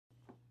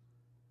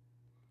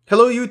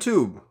Hello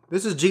YouTube,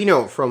 this is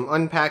Gino from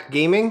Unpack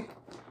Gaming,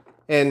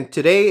 and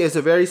today is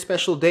a very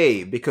special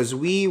day because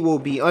we will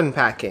be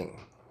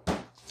unpacking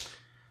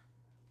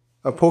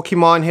a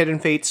Pokemon Hidden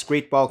Fates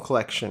Great Ball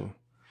Collection.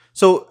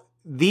 So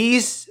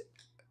these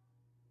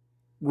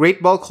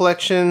Great Ball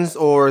collections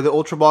or the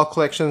Ultra Ball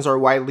collections are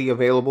widely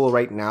available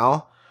right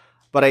now,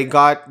 but I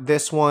got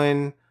this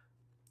one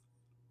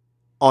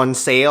on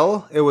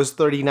sale. It was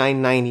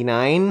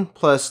 $39.99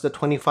 plus the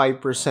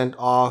 25%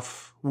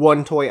 off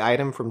one toy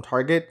item from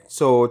Target.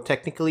 So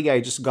technically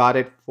I just got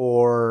it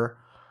for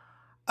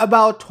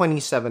about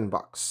 27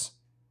 bucks.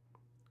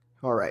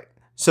 All right.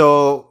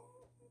 So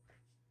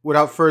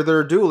without further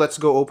ado, let's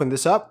go open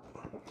this up.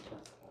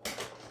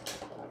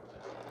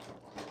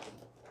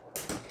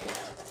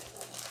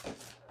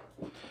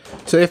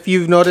 So if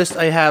you've noticed,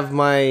 I have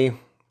my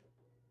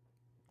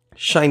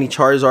shiny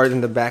Charizard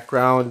in the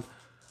background.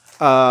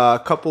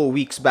 A couple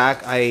weeks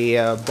back,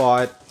 I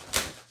bought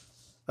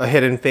a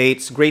Hidden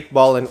Fates Great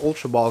Ball and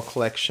Ultra Ball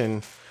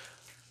collection.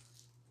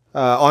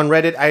 On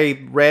Reddit,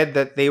 I read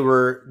that they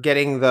were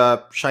getting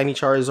the shiny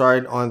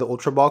Charizard on the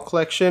Ultra Ball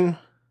collection.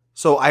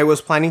 So I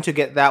was planning to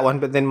get that one,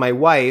 but then my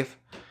wife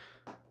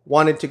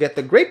wanted to get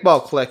the Great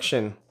Ball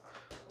collection.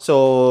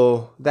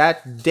 So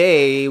that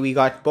day, we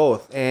got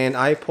both. And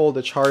I pulled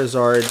the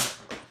Charizard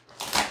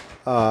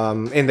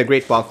in the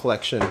Great Ball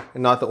collection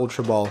and not the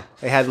Ultra Ball.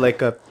 I had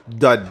like a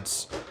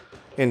duds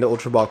in the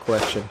Ultra Ball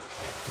collection.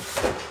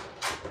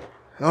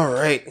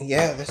 Alright,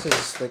 yeah, this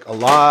is like a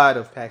lot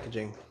of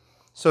packaging.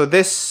 So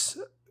this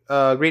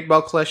Great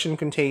Ball collection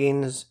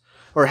contains,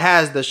 or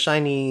has, the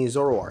shiny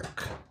Zoroark.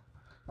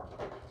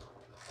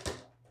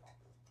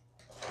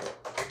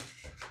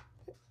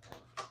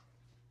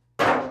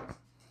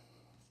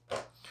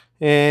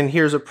 And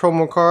here's a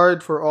promo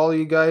card for all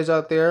you guys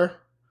out there.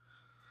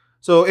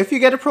 So if you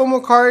get a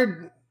promo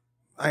card,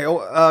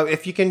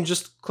 if you can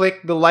just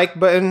click the like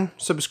button,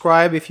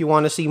 subscribe if you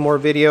want to see more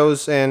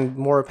videos and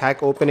more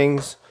pack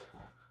openings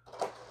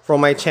from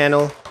my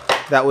channel,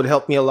 that would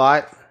help me a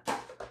lot.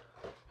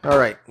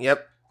 Alright,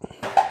 yep.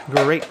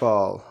 Great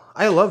Ball.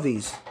 I love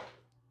these.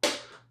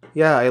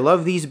 Yeah, I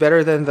love these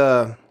better than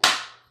the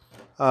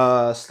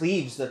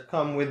sleeves that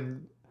come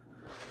with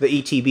the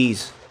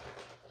ETBs.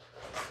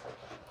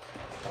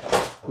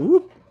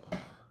 Whoop.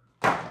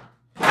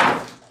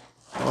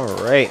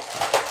 Alright.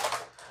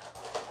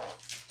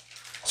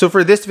 So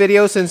for this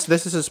video, since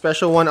this is a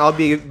special one, I'll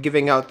be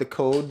giving out the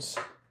codes.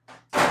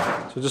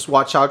 So just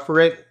watch out for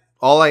it.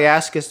 All I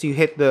ask is to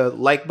hit the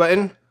like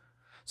button,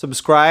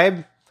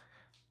 subscribe.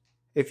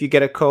 If you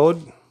get a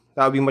code,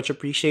 that would be much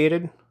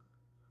appreciated.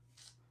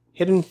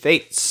 Hidden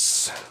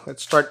Fates.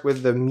 Let's start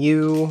with the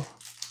Mew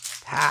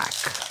pack.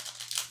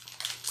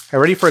 I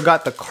already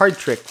forgot the card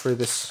trick for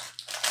this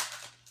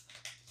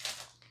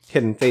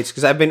Hidden Fates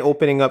because I've been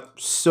opening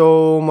up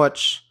so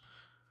much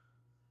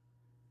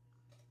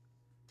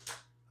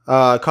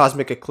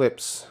Cosmic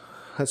Eclipse.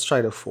 Let's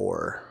try the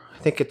 4. I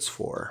think it's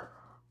 4.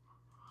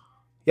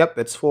 Yep,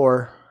 it's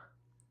 4.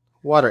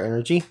 Water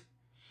Energy,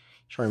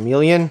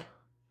 Charmeleon,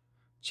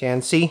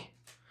 Chansey,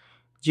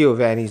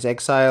 Giovanni's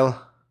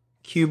Exile,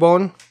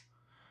 Cubone,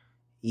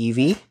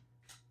 Eevee,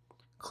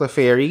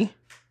 Clefairy,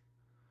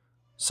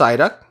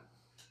 Psyduck,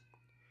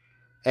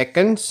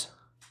 Ekans,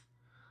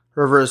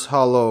 Reverse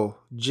Hollow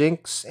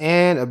Jinx,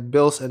 and a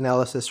Bill's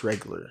Analysis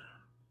Regular.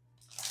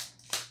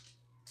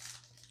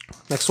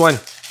 Next one.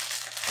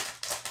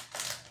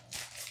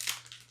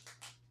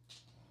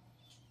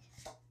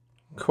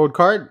 Code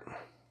card.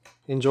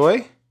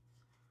 Enjoy.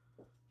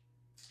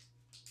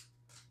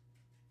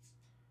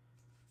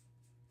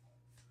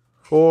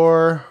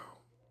 For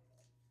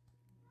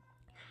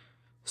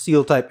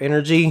Steel type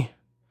Energy,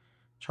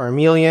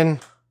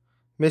 Charmeleon,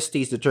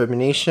 Misty's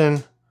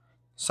Determination,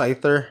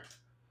 Scyther,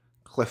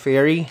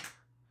 Clefairy,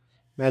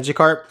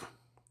 Magikarp,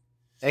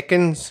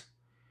 Ekans,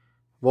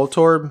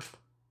 Voltorb,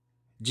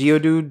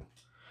 Geodude,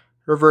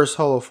 Reverse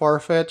Hollow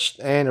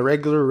Farfetch'd, and a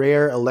regular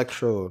rare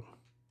Electrode.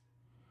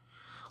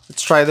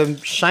 Let's try the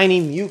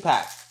shiny Mew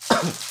pack.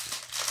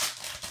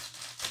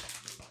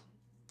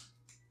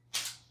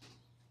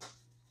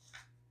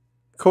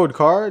 Code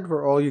card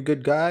for all you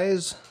good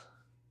guys.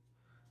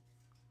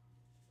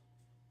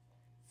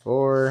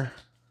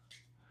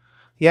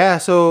 Yeah,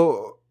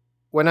 so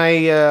when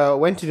I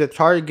went to the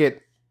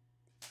Target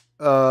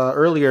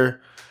earlier,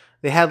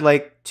 they had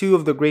like 2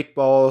 of the Great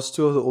Balls,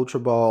 2 of the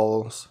Ultra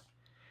Balls,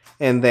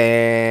 and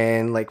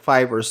then like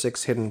 5 or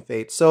 6 Hidden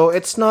Fates. So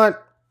it's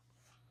not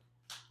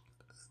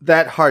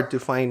that hard to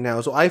find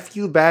now. So I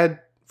feel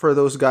bad for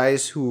those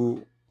guys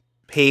who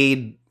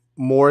paid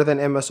more than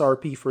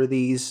MSRP for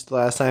these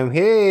last time.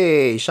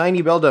 Hey,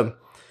 shiny Beldum.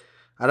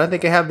 I don't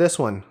think I have this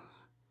one.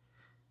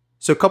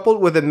 So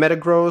coupled with the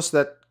Metagross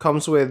that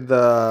comes with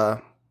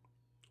the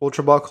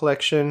Ultra Ball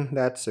collection,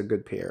 that's a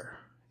good pair.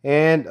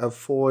 And a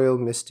foil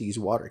Misty's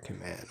Water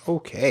Command.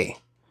 Okay.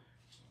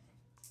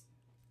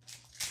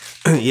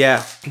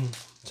 Yeah.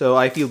 So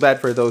I feel bad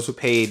for those who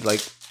paid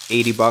like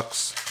 80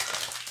 bucks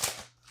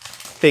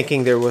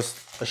thinking there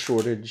was a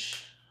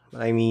shortage.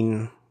 I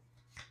mean,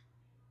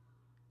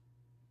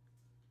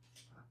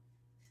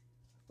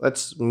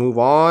 Let's move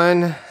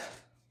on.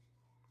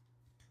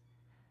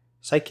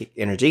 Psychic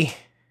Energy,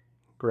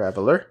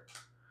 Graveler,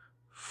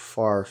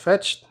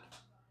 Farfetch'd,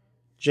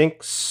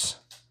 Jinx,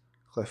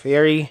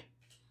 Clefairy,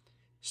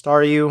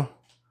 Staryu,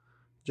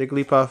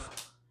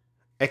 Jigglypuff,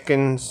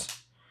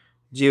 Ekans,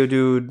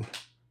 Geodude,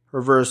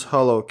 Reverse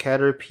Hollow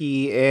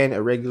Caterpie, and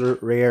a regular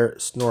rare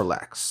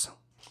Snorlax.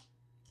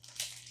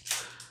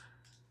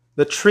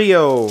 The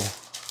trio.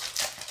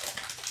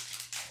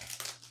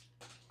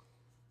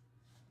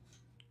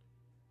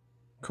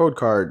 Code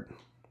card.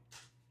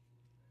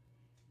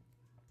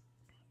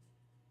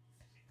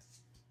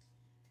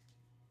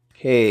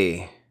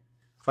 Okay.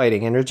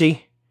 Fighting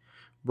Energy,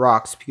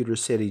 Brock's Pewter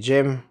City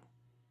Gym,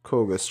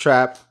 Koga's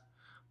Trap,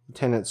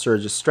 Lieutenant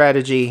Surge's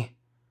Strategy,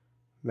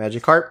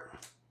 Magikarp,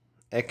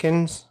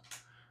 Ekans,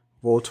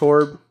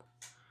 Voltorb,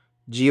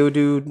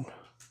 Geodude,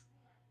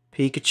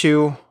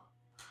 Pikachu,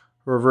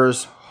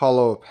 Reverse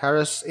Hollow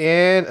Paris,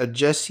 and a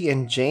Jesse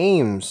and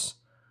James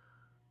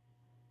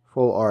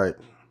full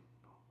art.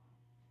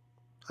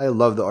 I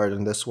love the art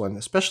in this one,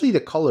 especially the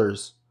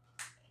colors.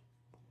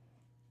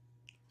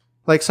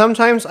 Like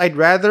sometimes I'd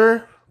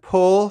rather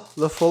pull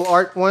the full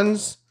art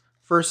ones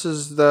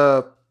versus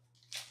the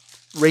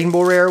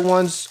rainbow rare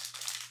ones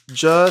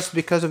just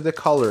because of the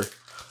color.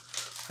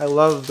 I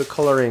love the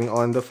coloring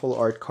on the full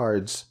art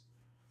cards.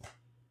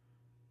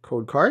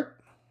 Code card.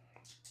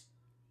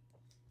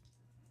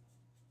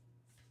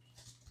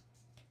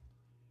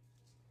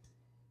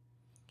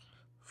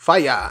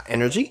 Fire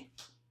Energy,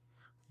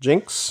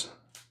 Jinx,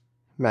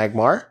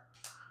 Magmar,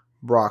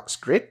 Brock's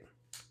Grit,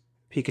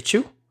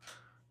 Pikachu,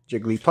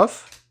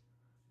 Jigglypuff,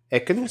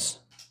 Ekans,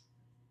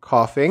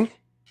 Coughing,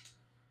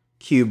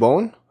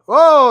 Cubone.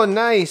 Oh,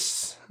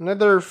 nice!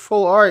 Another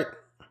full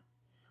art.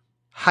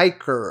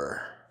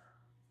 Hiker.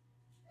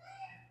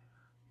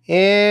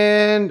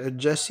 And a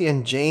Jesse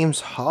and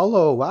James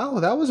Hollow. Wow,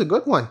 that was a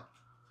good one.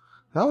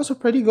 That was a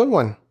pretty good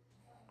one.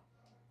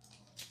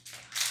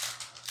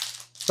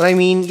 But I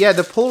mean, yeah,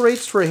 the pull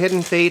rates for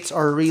Hidden Fates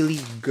are really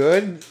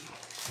good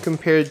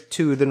compared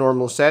to the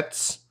normal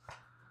sets.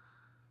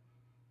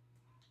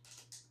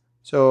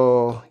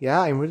 So, yeah,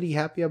 I'm really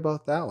happy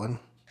about that one.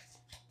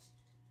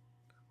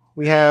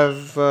 We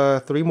have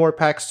 3 more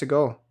packs to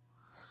go.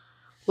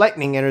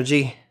 Lightning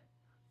Energy,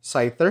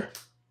 Scyther,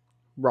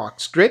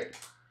 Brock's Grit,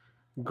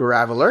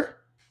 Graveler,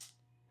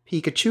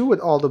 Pikachu with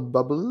all the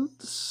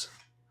bubbles,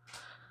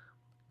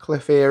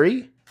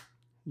 Clefairy,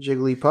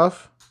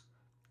 Jigglypuff,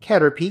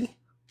 Caterpie,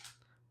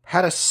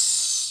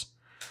 Paris,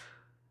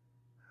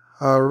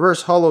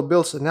 Reverse Hollow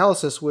Builds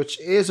Analysis, which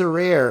is a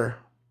rare,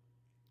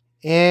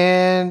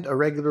 and a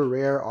regular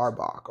rare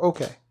Arbok.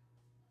 Okay.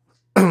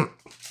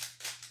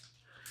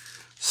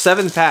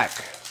 7 pack,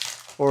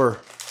 or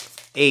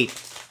 8.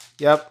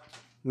 Yep,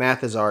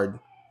 math is hard.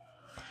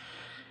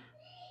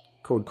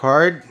 Code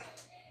card.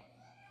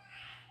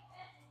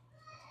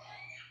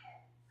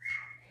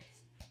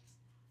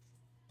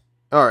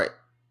 Alright.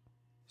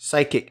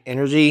 Psychic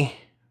Energy,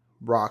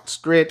 Brock's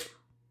Grit,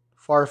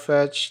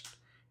 Farfetch'd,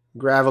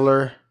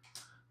 Graveler,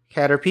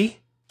 Caterpie,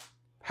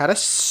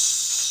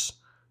 Paris,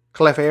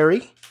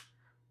 Clefairy,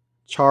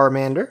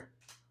 Charmander,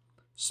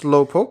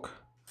 Slowpoke,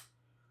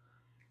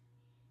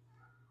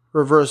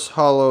 Reverse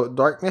Hollow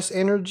Darkness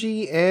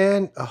Energy,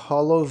 and a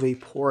Hollow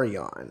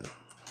Vaporeon.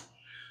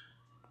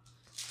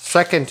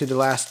 Second to the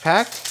last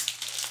pack.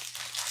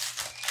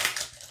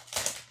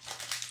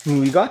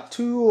 And we got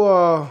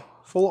 2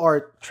 full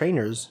art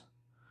trainers.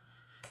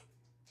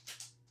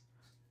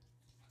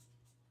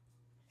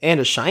 And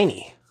a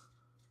shiny.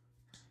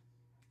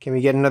 Can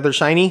we get another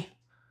shiny?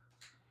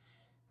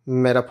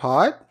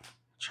 Metapod,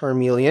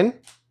 Charmeleon,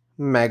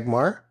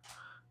 Magmar,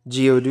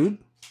 Geodude,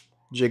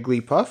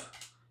 Jigglypuff,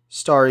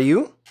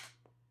 Staryu,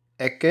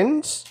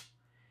 Ekans,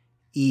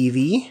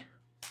 Eevee.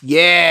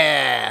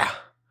 Yeah!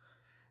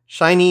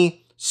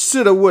 Shiny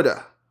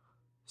Sudowoodo.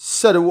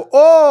 Sudowoodo.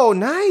 Oh,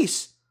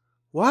 nice!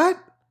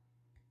 What?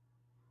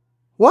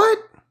 What?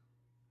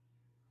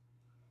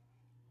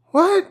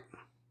 What?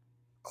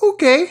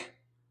 Okay.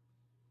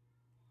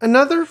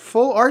 Another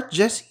full art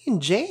Jesse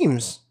and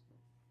James.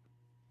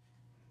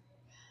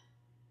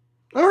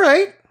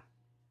 Alright.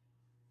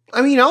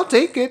 I mean, I'll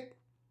take it.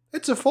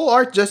 It's a full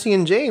art Jesse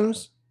and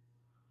James.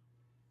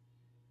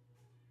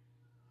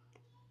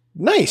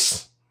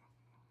 Nice.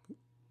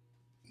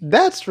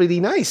 That's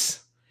really nice.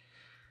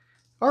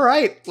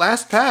 Alright,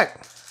 last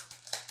pack.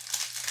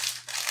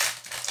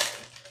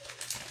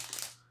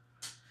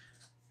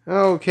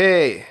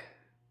 Okay.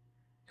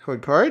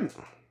 Code card.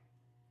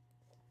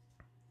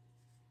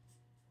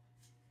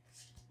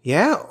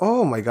 Yeah,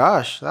 oh my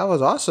gosh, that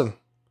was awesome.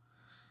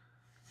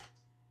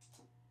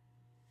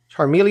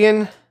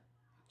 Charmeleon,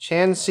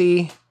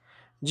 Chansey,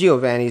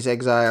 Giovanni's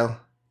Exile,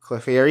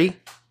 Clefairy,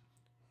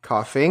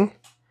 Coughing,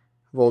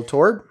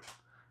 Voltorb,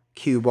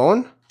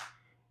 Cubone,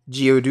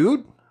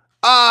 Geodude.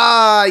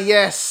 Ah,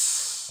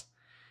 yes!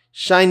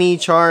 Shiny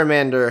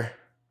Charmander.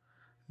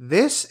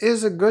 This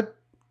is a good...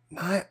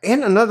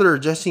 And another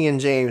Jesse and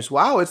James.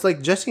 Wow, it's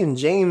like Jesse and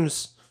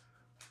James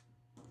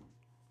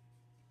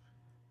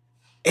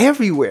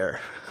everywhere.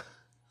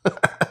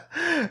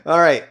 All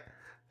right.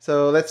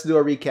 So let's do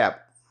a recap.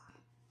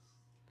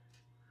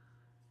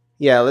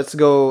 Yeah, let's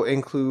go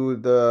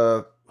include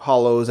the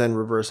hollows and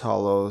reverse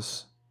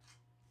hollows.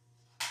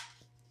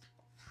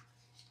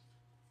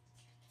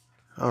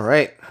 All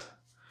right.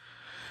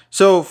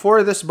 So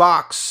for this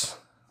box,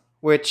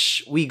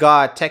 which we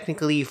got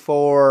technically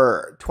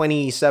for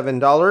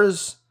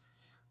 $27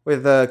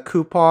 with a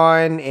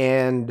coupon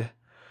and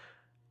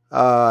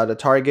the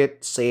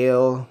Target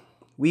sale,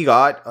 we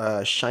got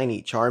a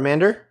shiny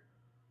Charmander,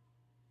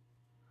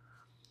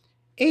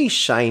 a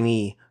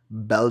shiny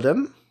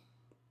Beldum,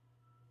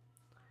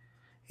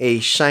 a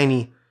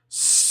shiny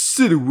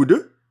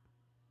Sudowoodo,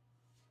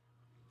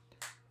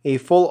 a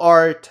full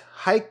art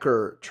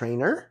hiker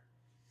trainer,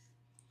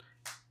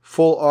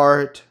 full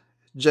art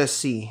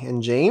Jesse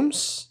and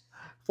James,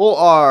 full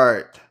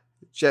art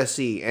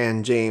Jesse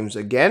and James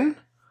again,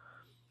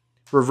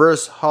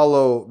 reverse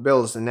hollow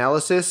Bill's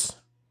analysis,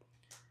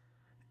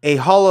 a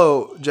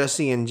hollow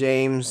Jesse and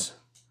James,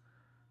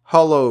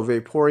 hollow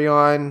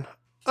Vaporeon,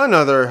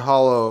 another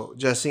hollow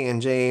Jesse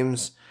and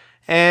James,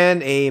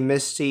 and a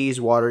Misty's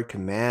Water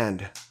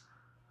Command.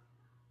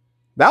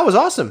 That was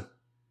awesome.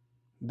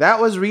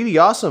 That was really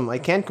awesome. I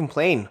can't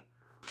complain.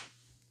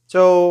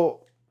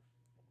 So,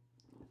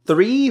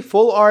 3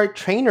 full art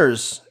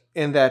trainers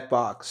in that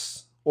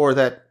box, or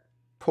that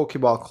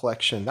Pokeball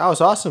collection. That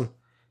was awesome.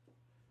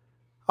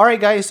 Alright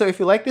guys, so if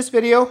you like this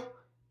video,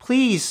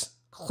 please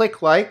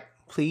click like,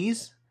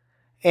 please.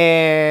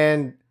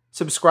 And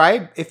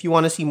subscribe if you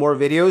want to see more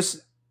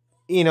videos.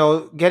 You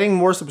know, getting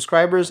more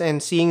subscribers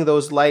and seeing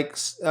those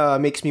likes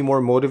makes me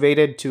more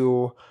motivated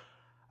to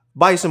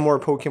buy some more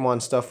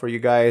Pokemon stuff for you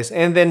guys.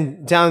 And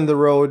then down the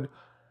road,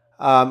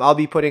 I'll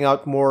be putting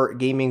out more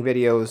gaming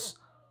videos.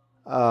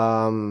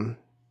 And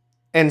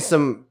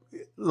some,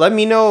 let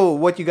me know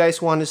what you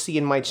guys want to see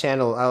in my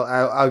channel.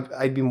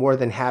 I'd be more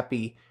than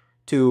happy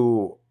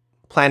to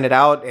plan it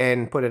out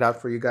and put it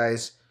out for you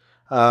guys.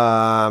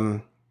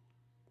 Thanks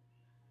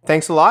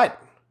a lot.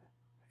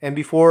 And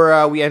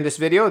before we end this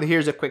video,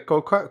 here's a quick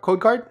code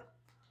card.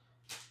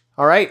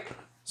 All right.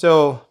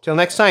 So till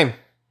next time,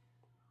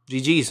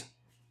 GG's.